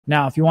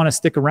Now, if you want to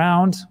stick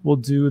around, we'll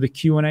do the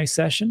Q&A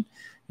session,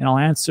 and I'll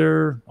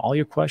answer all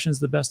your questions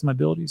to the best of my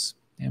abilities,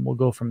 and we'll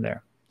go from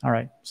there. All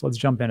right, so let's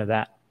jump into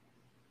that.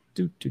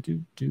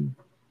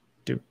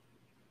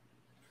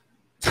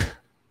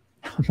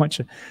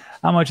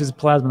 How much is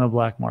plasma in the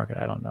black market?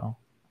 I don't know.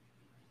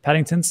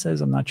 Paddington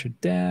says, I'm not your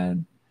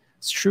dad.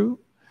 It's true.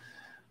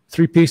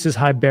 3 pieces,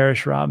 high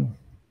bearish, Rob.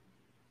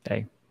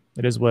 Hey,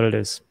 it is what it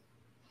is.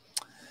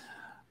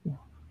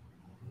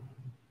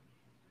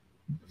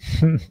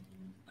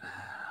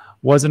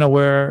 Wasn't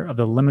aware of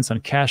the limits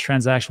on cash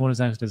transaction. What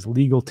does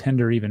legal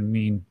tender even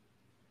mean?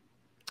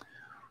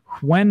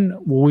 When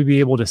will we be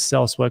able to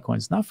sell sweat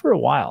coins? Not for a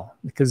while,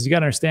 because you got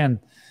to understand,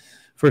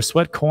 for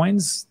sweat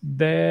coins,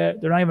 they're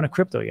not even a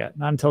crypto yet,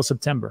 not until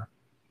September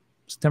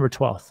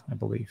 12th, I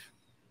believe.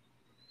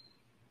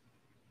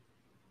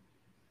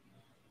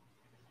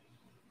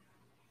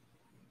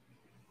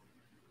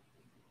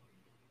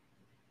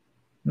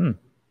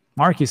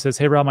 Marky says,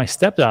 hey, Rob, my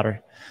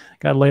stepdaughter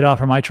got laid off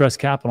from iTRUST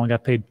Capital and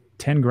got paid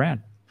 10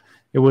 grand.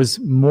 It was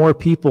more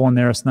people in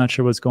there. So not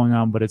sure what's going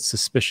on, but it's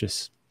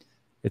suspicious.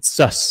 It's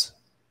sus,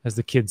 as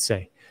the kids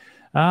say.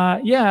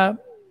 Yeah,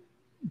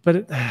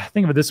 but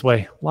think of it this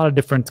way. A lot of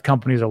different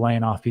companies are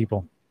laying off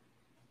people.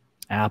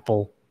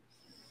 Apple,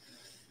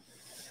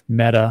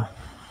 Meta,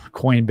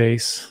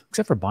 Coinbase,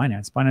 except for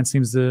Binance. Binance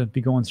seems to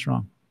be going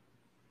strong.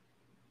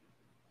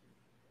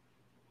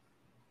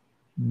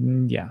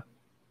 Yeah.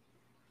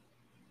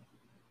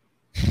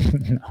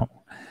 No.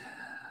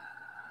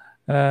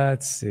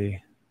 Let's see.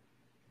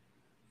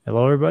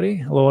 Hello, everybody.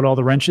 Hello at all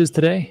the wrenches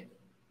today.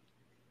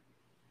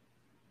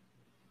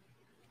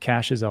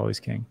 Cash is always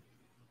king.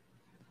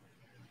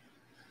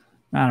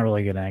 I don't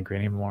really get angry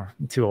anymore.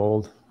 I'm too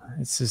old.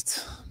 It's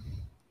just,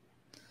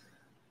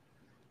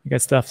 I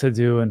got stuff to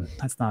do, and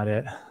that's not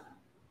it.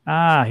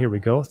 Here we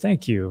go.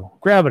 Thank you.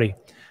 Gravity.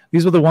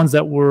 These were the ones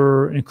that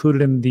were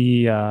included in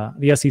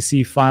the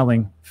SEC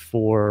filing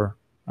for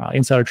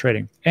insider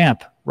trading.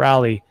 AMP,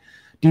 Rally,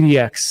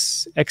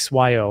 DDX,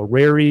 XYO,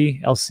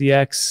 Rary,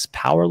 LCX,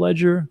 Power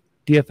Ledger,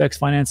 DFX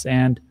Finance,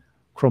 and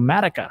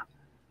Chromatica.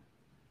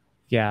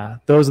 Yeah,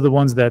 those are the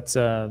ones that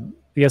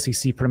the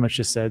SEC pretty much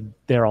just said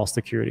they're all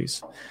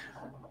securities.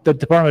 The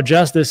Department of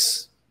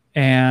Justice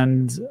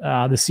and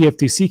the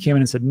CFTC came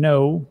in and said,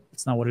 no,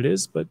 it's not what it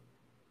is, but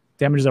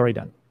damage is already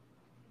done.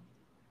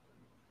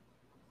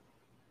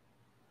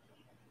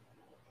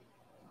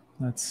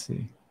 Let's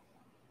see.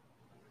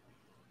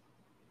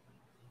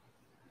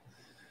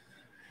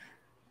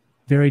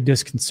 Very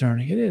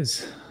disconcerting. It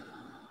is.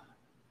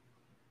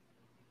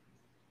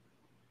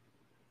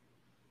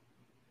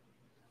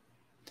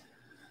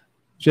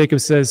 Jacob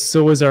says,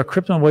 so is our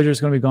crypto and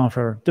wagers going to be gone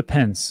forever?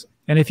 Depends.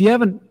 And if you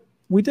haven't,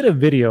 we did a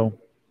video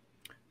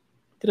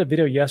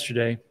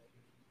yesterday.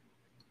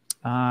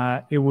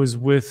 It was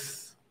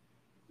with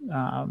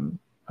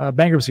a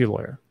bankruptcy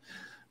lawyer,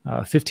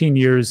 15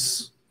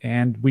 years,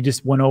 and we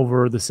just went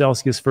over the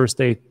Celsius first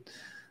day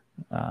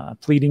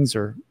pleadings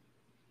or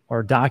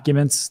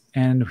documents,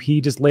 and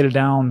he just laid it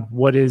down.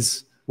 What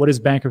is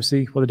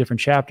bankruptcy? What are the different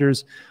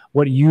chapters?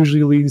 What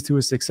usually leads to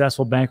a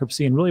successful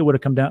bankruptcy? And really what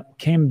it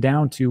came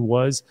down to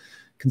was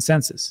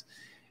consensus.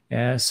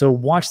 So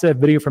watch that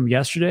video from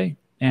yesterday,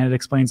 and it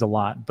explains a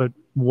lot. But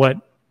what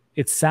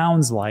it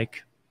sounds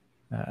like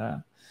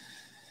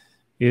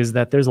is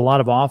that there's a lot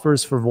of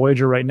offers for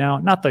Voyager right now.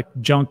 Not the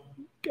junk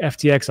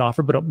FTX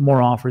offer, but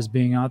more offers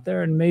being out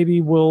there. And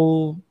maybe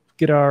we'll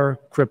get our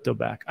crypto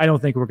back. I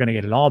don't think we're going to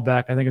get it all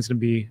back. I think it's going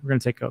to be, we're going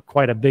to take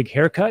quite a big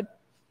haircut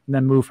and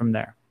then move from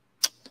there.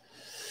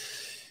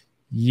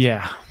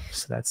 Yeah,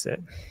 so that's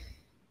it.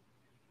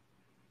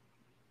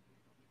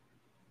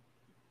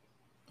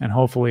 And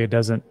hopefully it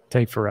doesn't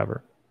take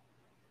forever.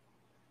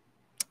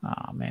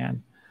 Oh,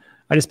 man.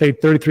 I just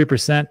paid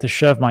 33% to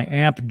shove my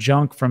AMP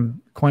junk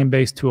from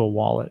Coinbase to a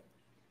wallet.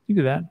 You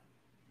do that.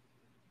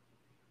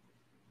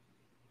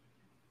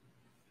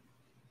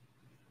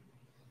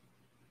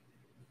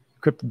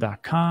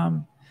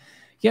 Crypto.com.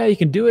 Yeah, you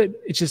can do it.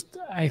 It's just,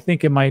 I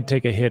think it might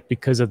take a hit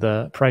because of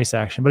the price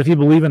action. But if you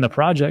believe in the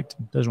project,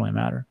 it doesn't really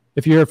matter.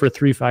 If you're here for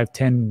 3, 5,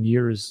 10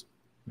 years,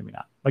 maybe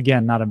not.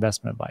 Again, not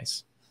investment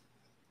advice.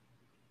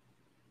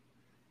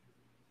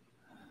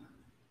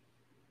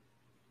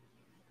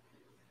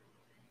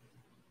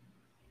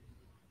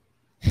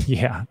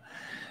 Yeah.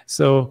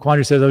 So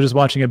Quandary says, I was just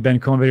watching a Ben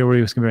Cohen video where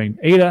he was comparing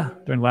ADA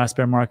during the last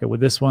bear market with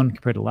this one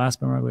compared to the last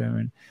bear market. I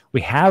mean,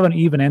 we haven't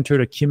even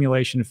entered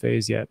accumulation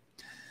phase yet.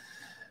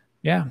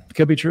 Yeah, it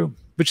could be true.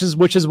 Which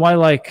is why,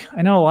 like,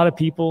 I know a lot of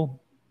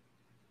people,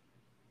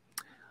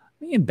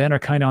 me and Ben are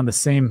kind of on the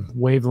same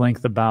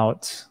wavelength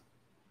about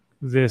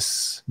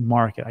this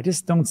market. I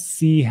just don't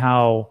see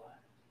how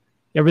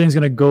everything's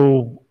going to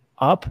go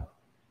up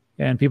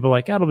and people are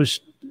like, oh,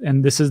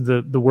 and this is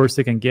the worst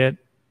it can get.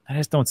 I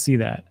just don't see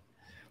that.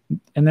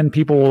 And then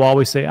people will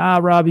always say,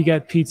 Rob, you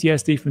got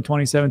PTSD from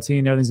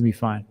 2017. Everything's going to be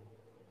fine.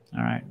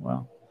 All right,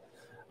 well,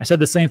 I said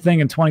the same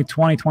thing in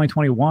 2020,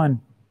 2021.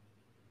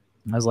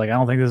 I was like, I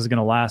don't think this is going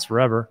to last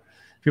forever.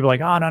 People are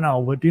like, oh, no,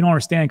 what you don't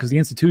understand, because the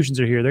institutions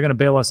are here. They're going to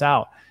bail us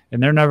out,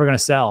 and they're never going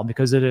to sell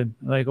because it,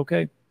 like,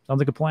 okay, sounds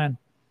like a plan.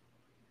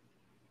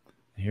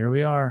 Here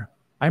we are.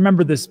 I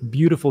remember this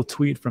beautiful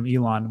tweet from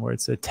Elon where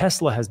it said,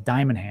 Tesla has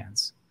diamond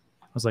hands.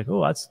 I was like,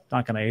 oh, that's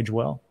not going to age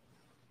well.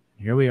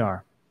 Here we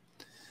are.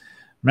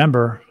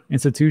 Remember,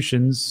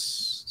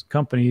 institutions,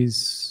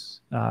 companies,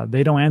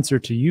 they don't answer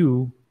to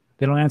you.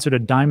 They don't answer to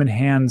diamond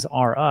hands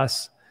are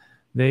us.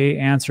 They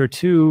answer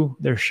to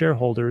their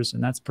shareholders,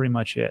 and that's pretty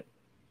much it.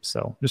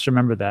 So just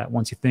remember that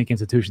once you think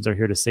institutions are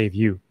here to save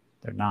you,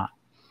 they're not.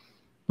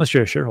 Unless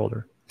you're a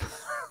shareholder.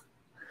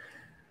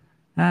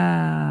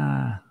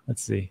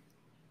 Let's see.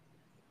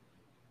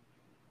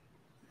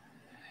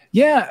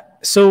 Yeah,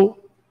 so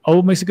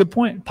makes a good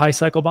point. Pi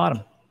cycle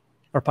bottom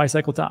or pi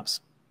cycle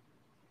tops.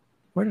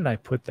 Where did I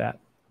put that?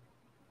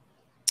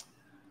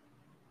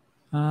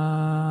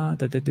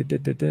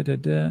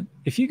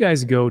 If you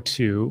guys go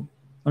to,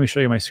 let me show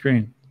you my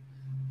screen.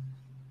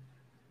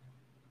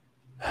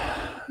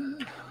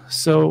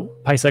 So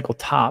pi cycle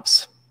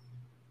tops.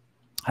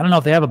 I don't know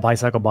if they have a pi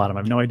cycle bottom. I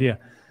have no idea.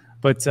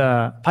 But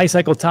pi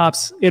cycle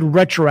tops, it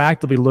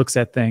retroactively looks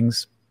at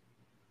things,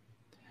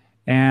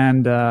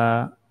 and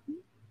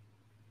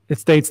it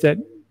states that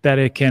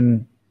it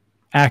can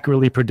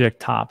accurately predict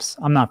tops.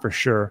 I'm not for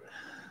sure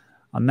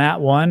on that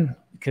one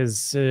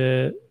because,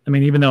 I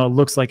mean, even though it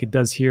looks like it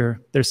does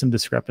here, there's some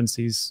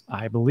discrepancies,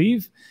 I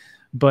believe.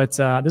 But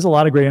there's a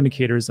lot of great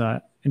indicators.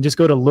 And just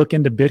go to look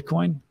into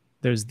Bitcoin.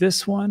 There's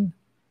this one.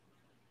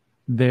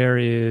 There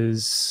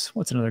is,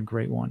 what's another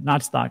great one?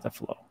 Not stock to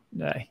flow.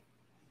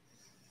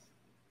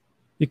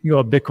 You can go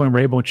a Bitcoin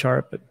rainbow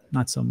chart, but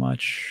not so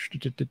much.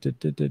 This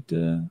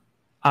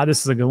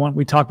is a good one.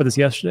 We talked about this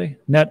yesterday.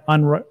 Net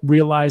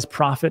unrealized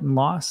profit and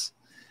loss.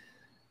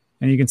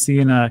 And you can see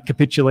in a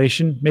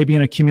capitulation, maybe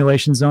an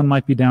accumulation zone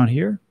might be down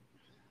here.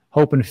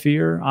 Hope and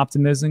fear,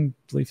 optimism,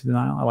 belief and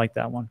denial. I like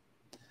that one.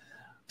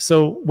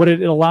 So what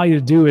it'll allow you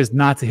to do is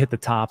not to hit the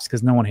tops,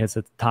 because no one hits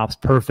the tops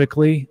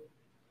perfectly,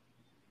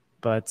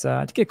 but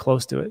to get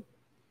close to it.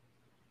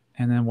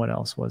 And then what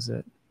else was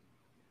it?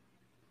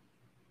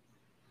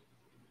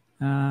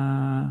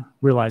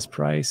 Realized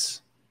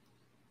price.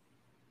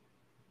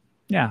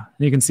 Yeah,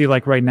 you can see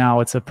like right now,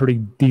 it's a pretty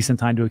decent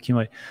time to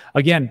accumulate.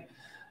 Again,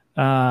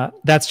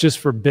 that's just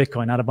for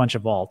Bitcoin, not a bunch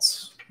of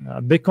alts.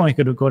 Bitcoin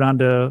could go down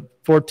to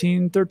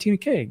 14,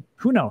 13K.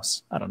 Who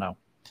knows? I don't know.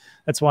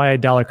 That's why I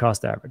dollar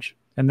cost average.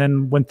 And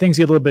then when things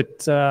get a little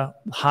bit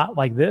hot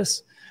like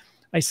this,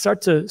 I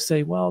start to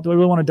say, well, do I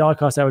really want a dollar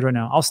cost average right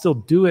now? I'll still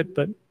do it,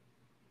 but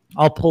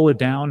I'll pull it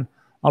down.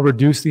 I'll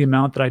reduce the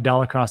amount that I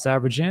dollar cost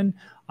average in.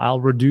 I'll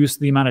reduce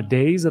the amount of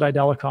days that I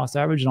dollar cost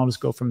average, and I'll just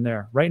go from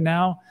there. Right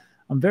now,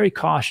 I'm very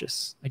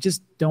cautious. I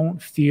just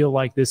don't feel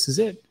like this is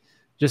it,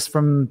 just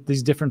from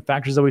these different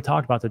factors that we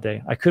talked about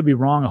today. I could be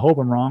wrong. I hope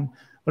I'm wrong.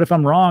 But if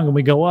I'm wrong and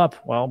we go up,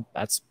 well,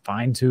 that's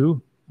fine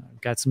too.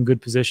 I've got some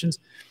good positions.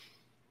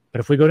 But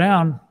if we go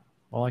down,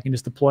 well, I can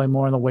just deploy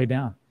more on the way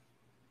down.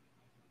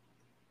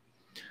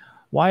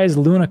 Why is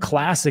Luna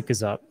Classic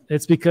is up?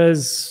 It's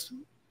because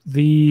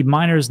the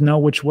miners know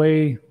which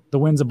way the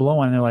winds are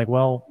blowing. And they're like,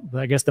 well,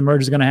 I guess the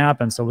merge is going to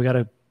happen. So we're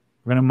going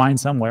to mine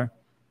somewhere.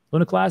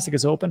 Luna Classic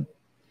is open.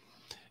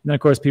 And then,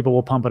 of course, people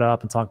will pump it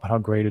up and talk about how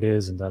great it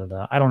is and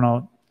da-da-da. I don't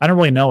know. I don't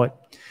really know it.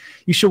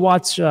 You should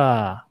watch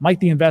Mike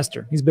the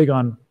Investor. He's big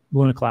on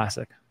Luna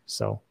Classic.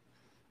 So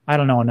I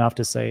don't know enough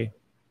to say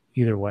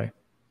either way.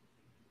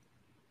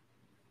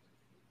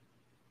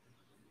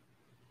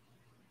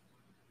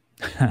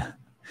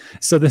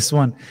 So this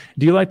one,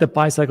 do you like the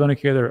pi cycle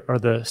indicator or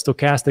the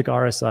stochastic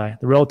RSI,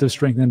 the relative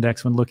strength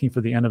index, when looking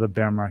for the end of a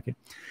bear market?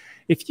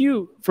 If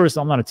you, first,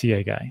 I'm not a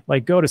TA guy.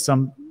 Like, go to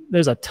some,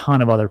 there's a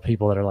ton of other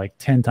people that are like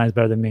 10 times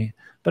better than me.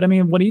 But I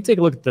mean, when you take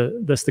a look at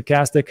the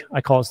stochastic,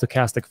 I call it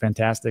stochastic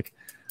fantastic,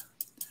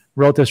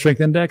 relative strength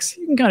index,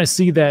 you can kind of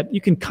see that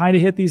you can kind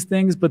of hit these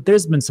things, but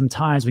there's been some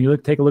times when you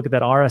take a look at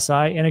that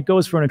RSI and it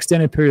goes for an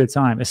extended period of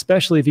time,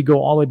 especially if you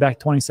go all the way back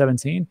to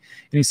 2017 and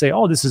you say,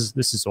 oh, this is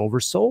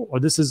oversold,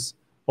 or this is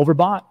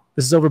overbought.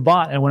 This is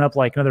overbought, and went up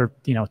like another,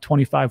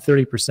 25,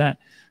 30%.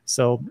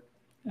 So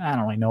I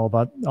don't really know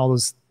about all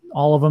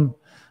of them.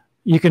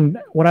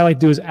 What I like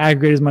to do is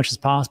aggregate as much as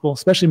possible,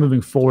 especially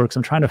moving forward, because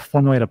I'm trying to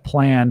formulate a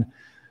plan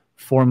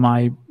for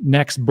my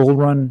next bull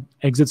run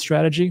exit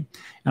strategy.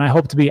 And I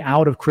hope to be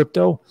out of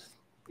crypto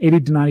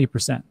 80 to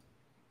 90%.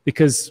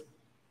 Because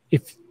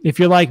if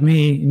you're like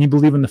me and you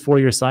believe in the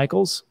 4-year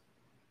cycles,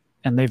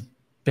 and they've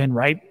been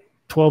right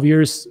 12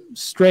 years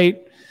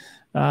straight,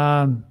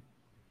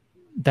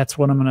 that's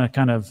what I'm going to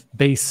kind of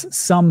base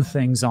some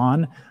things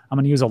on. I'm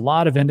going to use a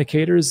lot of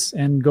indicators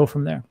and go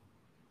from there.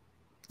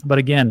 But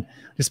again,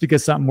 just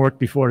because something worked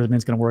before doesn't mean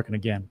it's going to work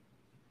again.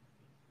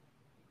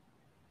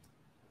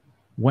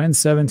 When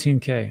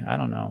 17K? I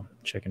don't know.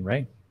 Chicken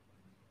Ray.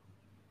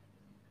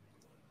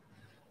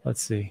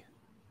 Let's see.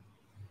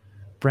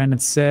 Brandon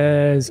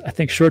says, I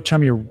think short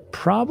term, you're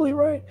probably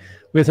right.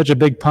 We had such a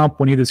big pump.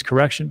 We need this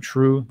correction.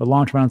 True. But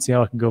long term, I don't see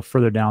how it can go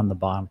further down the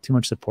bottom. Too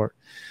much support.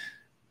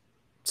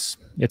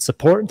 It's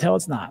support until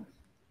it's not.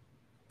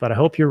 But I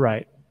hope you're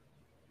right.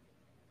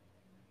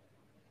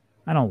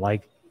 I don't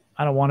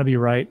want to be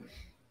right.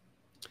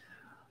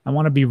 I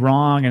want to be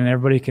wrong, and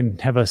everybody can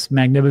have a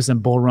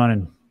magnificent bull run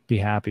and be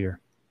happier.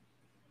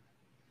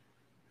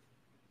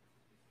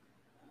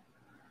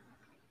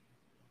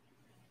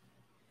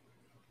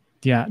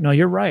 Yeah, no,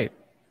 you're right.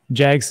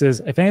 Jag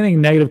says, if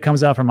anything negative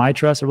comes out from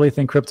iTRUST, I really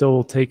think crypto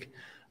will take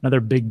another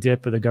big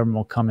dip, or the government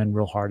will come in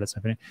real hard. That's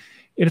my opinion.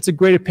 And it's a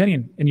great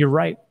opinion, and you're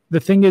right. The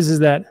thing is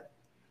that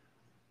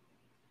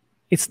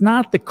it's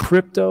not the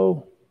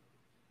crypto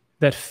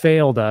that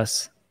failed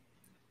us.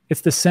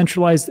 It's the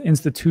centralized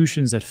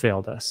institutions that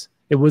failed us.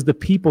 It was the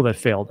people that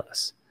failed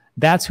us.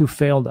 That's who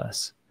failed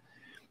us.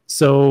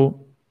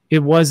 So it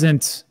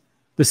wasn't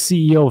the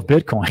CEO of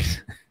Bitcoin.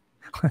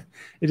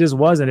 It just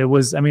wasn't. It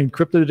was, I mean,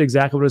 crypto did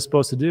exactly what it was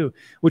supposed to do,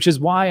 which is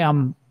why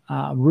I'm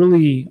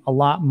really a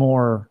lot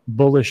more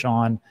bullish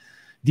on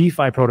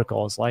DeFi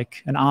protocols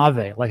like an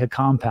Aave, like a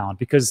Compound,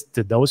 because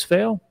did those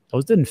fail?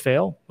 Those didn't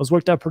fail. Those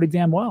worked out pretty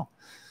damn well.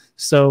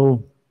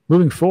 So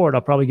moving forward,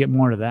 I'll probably get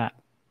more into that.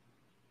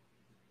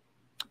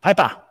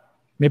 Piper,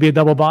 maybe a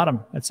double bottom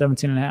at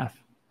 17.5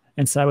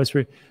 and sideways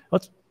free.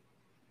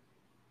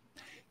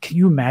 Can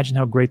you imagine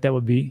how great that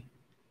would be?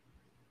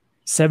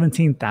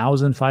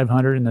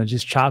 17,500 and then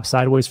just chop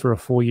sideways for a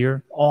full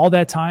year. All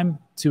that time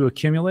to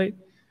accumulate?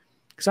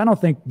 Because I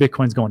don't think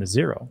Bitcoin's going to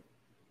zero.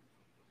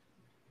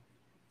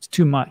 It's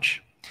too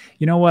much.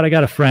 You know what? I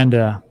got a friend.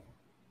 I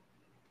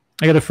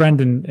got a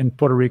friend in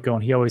Puerto Rico,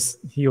 and he always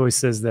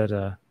says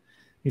that.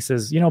 He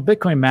says, you know,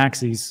 Bitcoin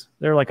maxis,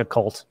 they're like a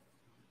cult.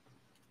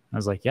 I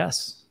was like,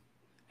 yes.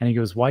 And he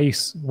goes, why you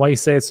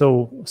say it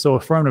so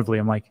affirmatively?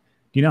 I'm like,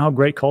 do you know how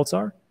great cults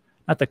are?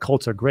 Not that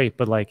cults are great,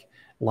 but like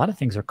a lot of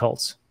things are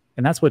cults.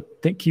 And that's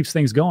what keeps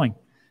things going.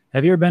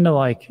 Have you ever done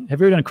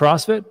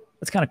CrossFit?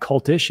 That's kind of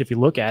cultish if you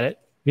look at it.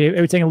 Have you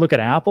ever taken a look at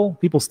Apple?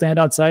 People stand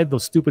outside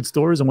those stupid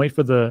stores and wait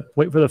for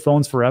the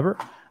phones forever.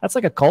 That's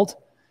like a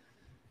cult.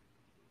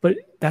 But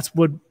that's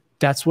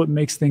what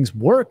makes things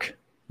work.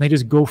 They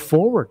just go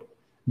forward.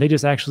 They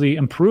just actually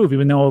improve,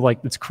 even though like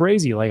it's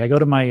crazy. Like I go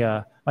to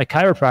my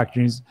chiropractor,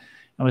 and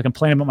I'm like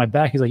complaining about my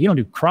back. He's like, "You don't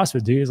do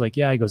CrossFit, do you?" He's like,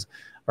 "Yeah." He goes,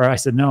 or I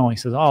said, "No." He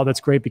says, "Oh, that's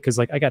great because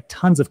like I got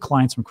tons of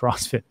clients from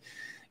CrossFit,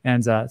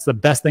 and it's the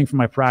best thing for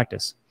my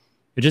practice."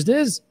 It just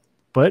is,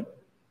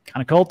 but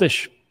kind of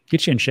cultish.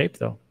 Get you in shape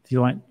though. If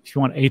you want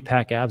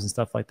 8-pack abs and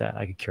stuff like that,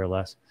 I could care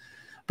less.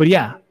 But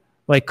yeah,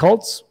 like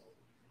cults.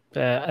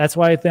 That's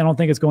why I don't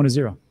think it's going to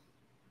zero.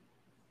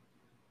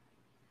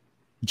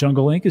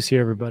 Jungle Inc. is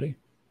here, everybody.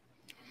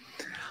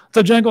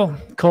 So Jungle,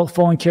 cult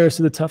falling carrots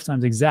through the tough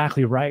times.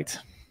 Exactly right.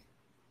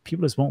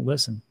 People just won't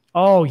listen.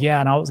 Oh yeah,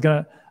 and I was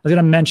gonna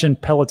mention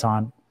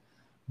Peloton,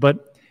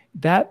 but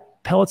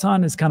that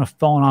Peloton is kind of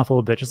falling off a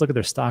little bit. Just look at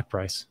their stock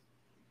price.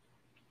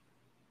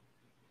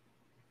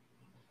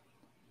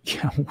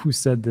 Yeah, who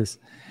said this?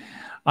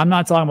 I'm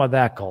not talking about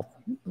that cult.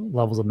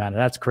 Levels of mana.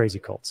 That's crazy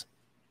cults.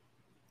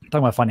 I'm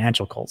talking about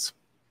financial cults.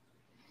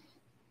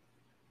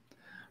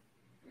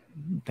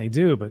 They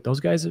do, but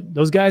those guys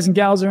and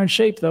gals are in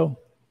shape though.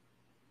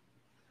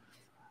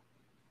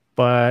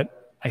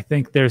 But I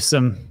think there's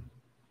some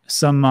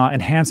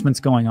enhancements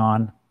going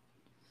on,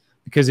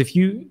 because if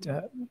you,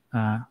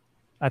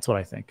 that's what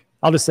I think.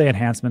 I'll just say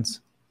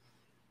enhancements.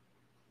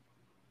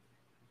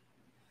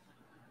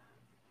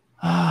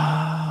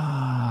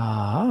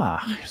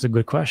 Here's a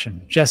good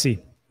question. Jesse,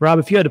 Rob,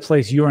 if you had to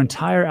place your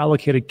entire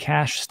allocated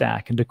cash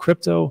stack into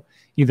crypto,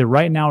 either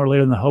right now or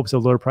later in the hopes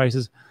of lower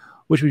prices,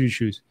 which would you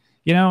choose?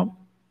 You know,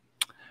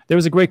 there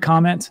was a great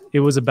comment. It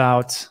was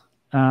about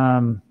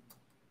how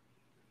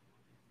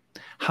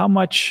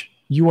much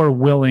you are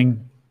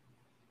willing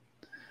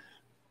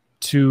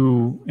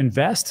to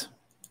invest,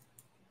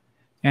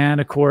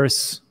 and of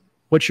course,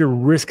 what your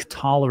risk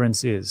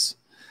tolerance is.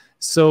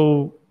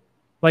 So,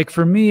 like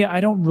for me,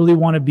 I don't really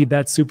want to be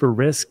that super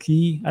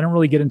risky. I don't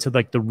really get into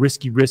like the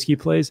risky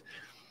plays.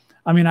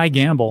 I mean, I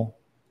gamble.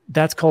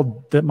 That's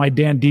called my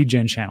Dan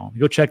DGen channel.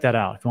 Go check that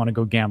out if you want to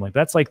go gambling.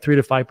 That's like 3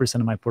 to 5%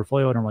 of my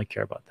portfolio. I don't really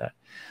care about that.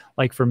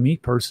 Like for me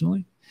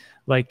personally,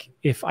 like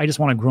if I just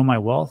want to grow my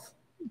wealth,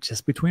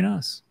 just between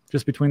us,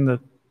 just between the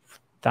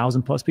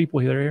 1,000+ people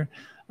that are here,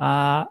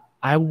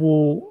 I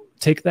will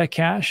take that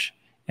cash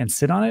and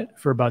sit on it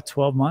for about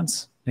 12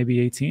 months, maybe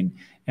 18,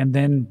 and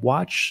then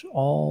watch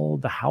all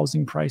the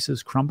housing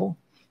prices crumble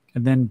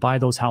and then buy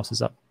those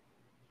houses up.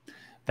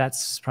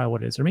 That's probably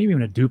what it is. Or maybe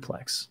even a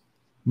duplex,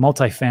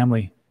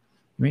 multifamily,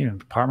 maybe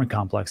an apartment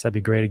complex. That'd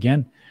be great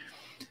again,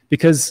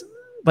 because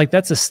like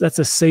that's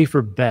a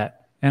safer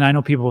bet. And I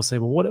know people will say,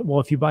 well,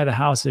 if you buy the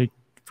house to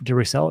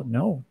resell it?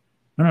 No.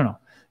 Because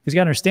you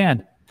got to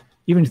understand,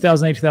 even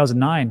 2008,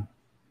 2009,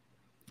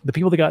 the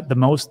people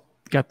that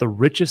got the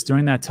richest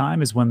during that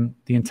time is when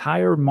the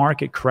entire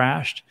market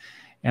crashed,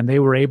 and they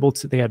were able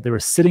to, they were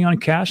sitting on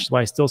cash. That's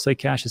why I still say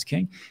cash is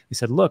king. They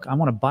said, look, I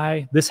want to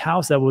buy this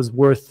house that was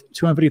worth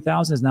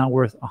 250,000 is now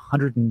worth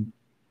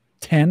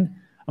 110.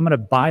 I'm going to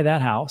buy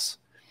that house.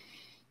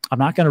 I'm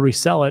not going to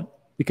resell it,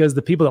 because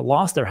the people that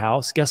lost their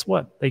house, guess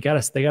what? They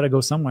got to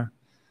go somewhere.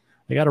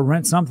 They got to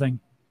rent something.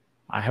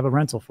 I have a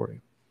rental for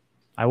you.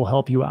 I will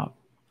help you out.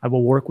 I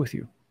will work with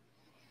you.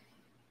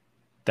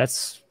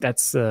 that's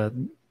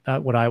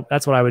what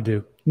I would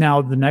do.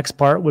 Now, the next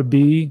part would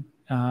be,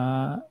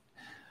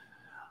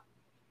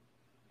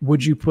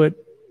 would you put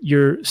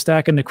your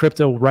stack into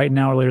crypto right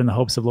now or later in the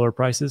hopes of lower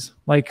prices?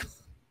 Like,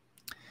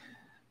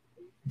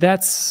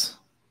 that's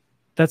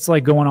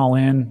like going all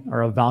in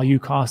or a value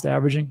cost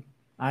averaging.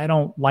 I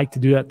don't like to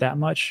do that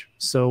much.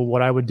 So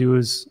what I would do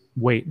is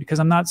wait, because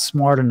I'm not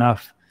smart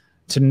enough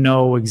to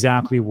know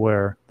exactly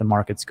where the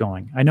market's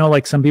going. I know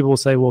like some people will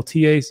say, well,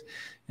 TAs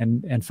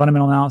and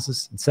fundamental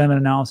analysis and sentiment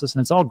analysis,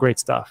 and it's all great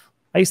stuff.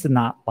 I used to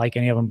not like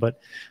any of them, but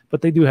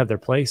they do have their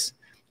place.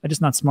 I'm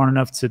just not smart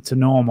enough to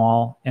know them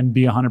all and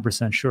be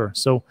 100% sure.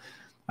 So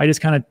I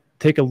just kind of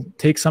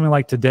take something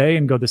like today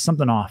and go, there's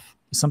something off,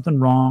 there's something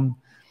wrong.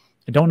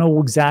 I don't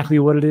know exactly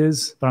what it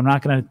is, but I'm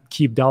not going to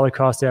keep dollar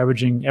cost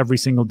averaging every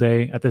single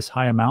day at this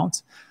high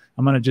amount.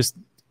 I'm going to just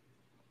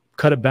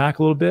cut it back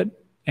a little bit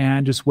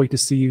and just wait to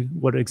see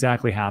what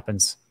exactly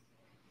happens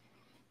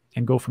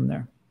and go from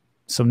there.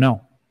 So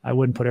no, I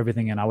wouldn't put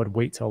everything in. I would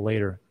wait till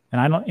later.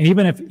 And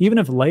even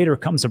if later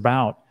comes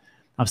about,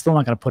 I'm still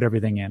not going to put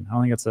everything in. I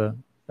don't think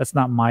that's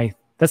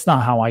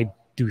not how I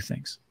do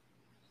things.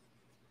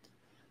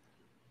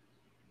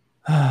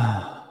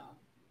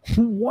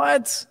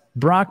 What?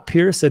 Brock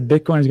Pierce said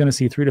Bitcoin is going to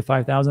see 3,000 to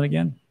 5,000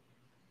 again.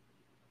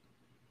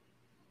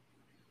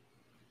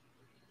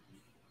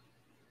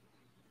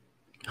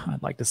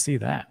 I'd like to see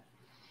that.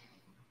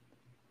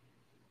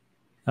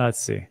 Let's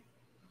see.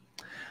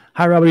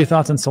 Hi, Rob. What are your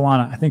thoughts on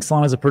Solana? I think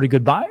Solana is a pretty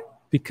good buy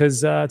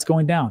because it's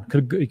going down.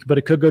 But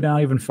it could go down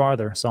even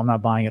farther, so I'm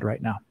not buying it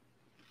right now.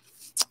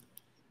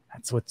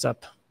 That's what's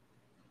up.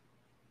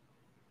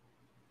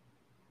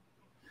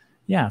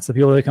 Yeah, it's the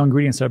people that become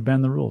greedy and start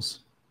bending the rules.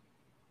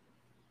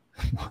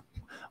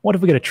 What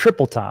if we get a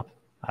triple top?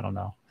 I don't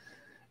know.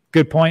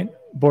 Good point.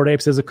 Bored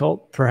Apes is a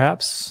cult,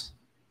 perhaps.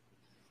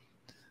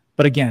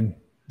 But again,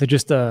 they're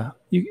just a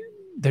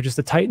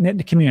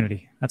tight-knit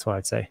community. That's what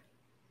I'd say.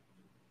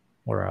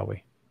 Where are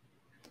we?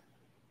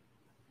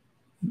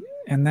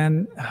 And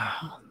then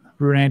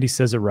Rude Andy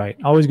says it right.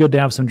 Always good to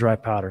have some dry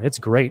powder. It's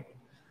great.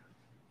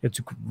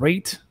 It's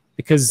great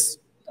because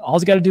all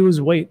you got to do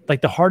is wait.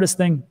 Like the hardest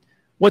thing,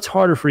 what's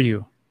harder for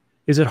you?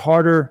 Is it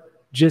harder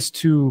just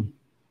to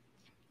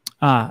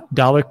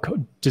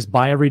just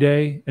buy every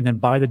day and then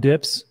buy the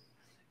dips?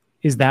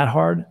 Is that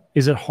hard?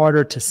 Is it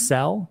harder to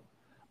sell?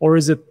 Or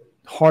is it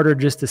harder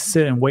just to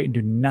sit and wait and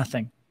do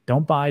nothing?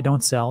 Don't buy,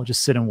 don't sell,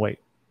 just sit and wait.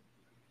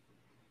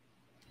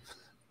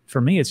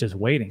 For me, it's just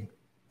waiting,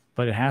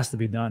 but it has to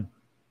be done.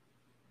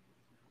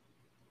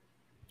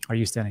 Are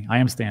you standing? I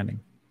am standing.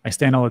 I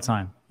stand all the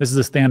time. This is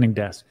a standing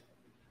desk.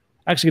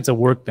 Actually, it's a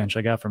workbench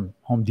I got from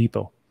Home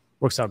Depot.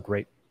 Works out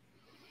great.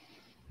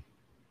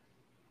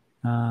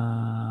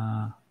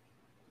 There's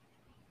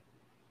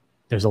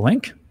a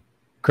link.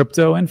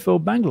 Crypto Info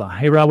Bangla.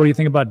 Hey, Rob, what do you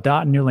think about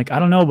DOT and Neuralink? I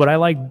don't know, but I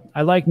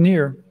like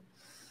Near.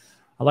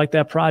 I like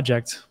that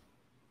project.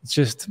 It's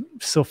just,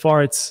 so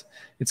far, it's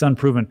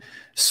unproven.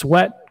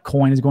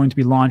 SWEATCOIN is going to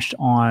be launched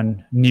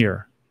on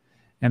Near.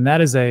 And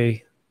that is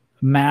a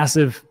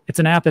massive, it's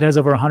an app that has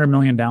over 100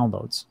 million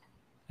downloads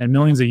and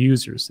millions of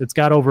users. It's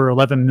got over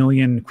 11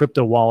 million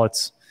crypto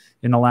wallets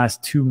in the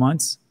last 2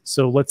 months.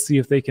 So let's see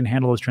if they can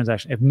handle those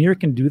transactions. If Near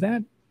can do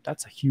that,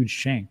 that's a huge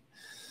shame.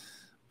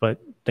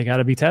 But they got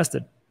to be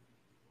tested.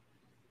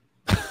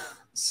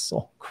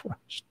 Soul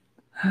crushed.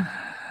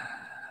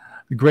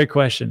 Great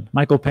question.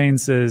 Michael Payne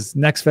says,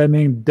 next Fed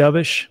meeting,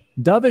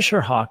 dovish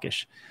or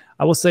hawkish?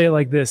 I will say it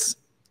like this.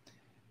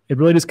 It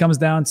really just comes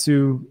down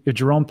to if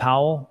Jerome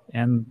Powell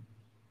and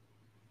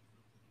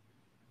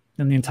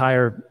the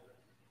entire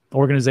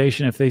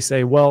organization, if they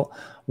say, well,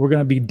 we're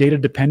going to be data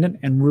dependent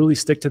and really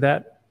stick to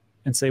that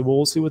and say, well,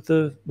 we'll see what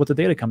the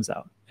data comes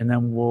out. And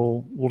then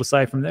we'll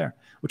decide from there,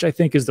 which I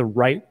think is the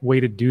right way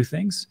to do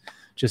things.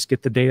 Just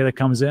get the data that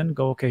comes in,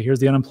 go, okay, here's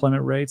the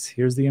unemployment rates,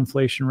 here's the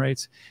inflation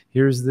rates,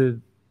 here's the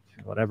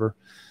whatever.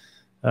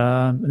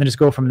 And then just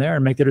go from there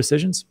and make their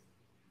decisions.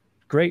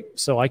 Great.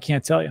 So I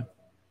can't tell you.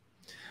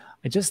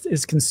 It just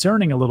is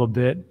concerning a little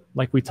bit,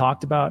 like we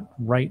talked about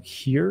right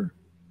here,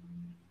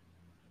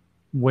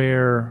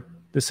 where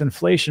this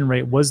inflation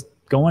rate was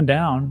going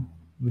down,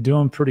 we're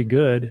doing pretty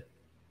good,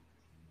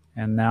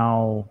 and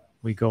now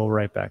we go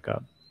right back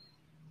up.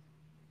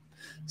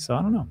 So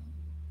I don't know.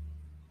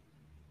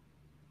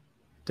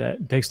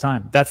 That takes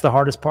time. That's the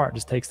hardest part. It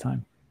just takes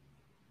time.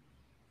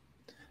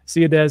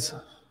 See you, Des.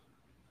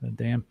 The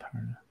damn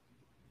part.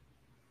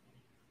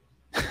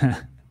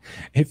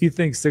 If you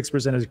think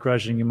 6% is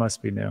crushing, you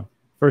must be new.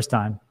 First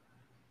time.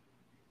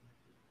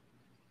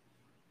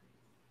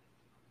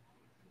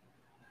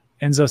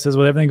 Enzo says,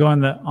 with everything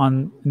going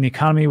in the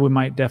economy, we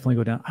might definitely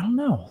go down. I don't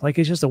know. Like,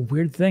 it's just a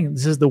weird thing.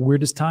 This is the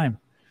weirdest time.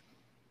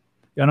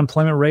 The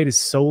unemployment rate is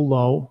so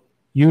low.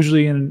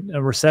 Usually in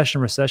a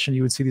recession,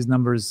 you would see these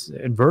numbers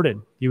inverted.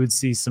 You would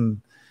see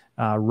some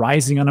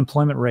rising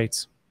unemployment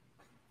rates.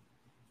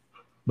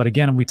 But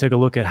again, we took a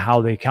look at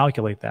how they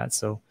calculate that.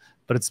 So,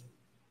 but it's,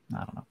 I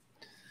don't know.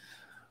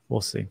 We'll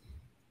see.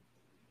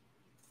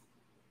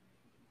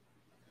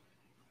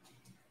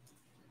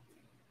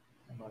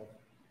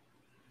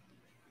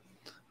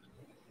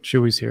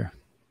 Chewy's here.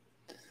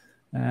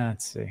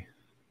 Let's see.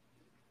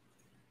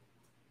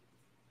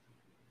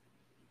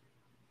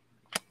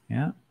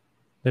 Yeah.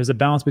 There's a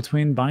balance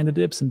between buying the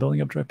dips and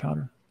building up dry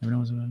powder.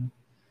 Everyone knows what I mean.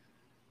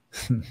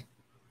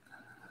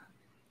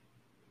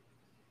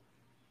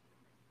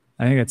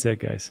 I think that's it,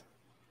 guys.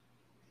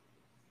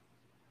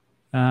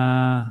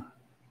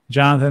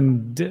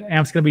 Jonathan,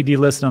 AMP's going to be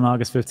delisted on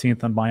August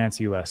 15th on Binance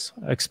US.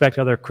 Expect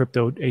other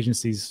crypto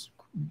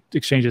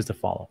exchanges to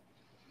follow.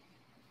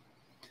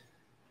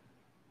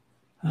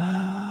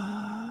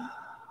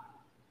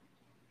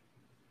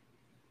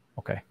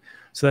 Okay,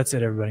 so that's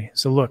it, everybody.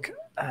 So look,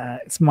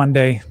 it's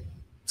Monday.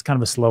 It's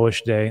kind of a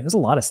slowish day. There's a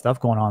lot of stuff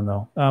going on,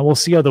 though. We'll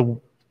see how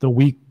the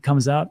week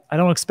comes out. I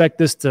don't expect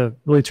this to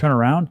really turn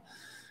around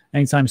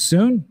anytime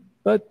soon,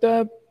 but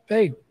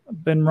hey,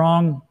 I've been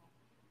wrong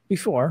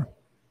before.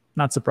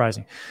 Not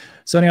surprising.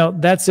 So anyhow,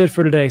 that's it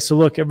for today. So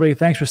look, everybody,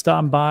 thanks for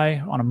stopping by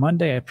on a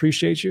Monday. I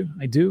appreciate you.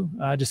 I do.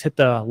 Just hit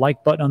the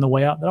like button on the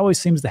way out. That always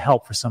seems to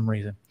help for some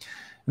reason.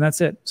 And that's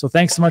it. So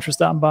thanks so much for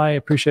stopping by. I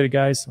appreciate it,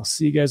 guys. I'll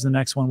see you guys in the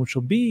next one, which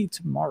will be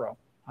tomorrow.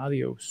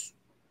 Adios.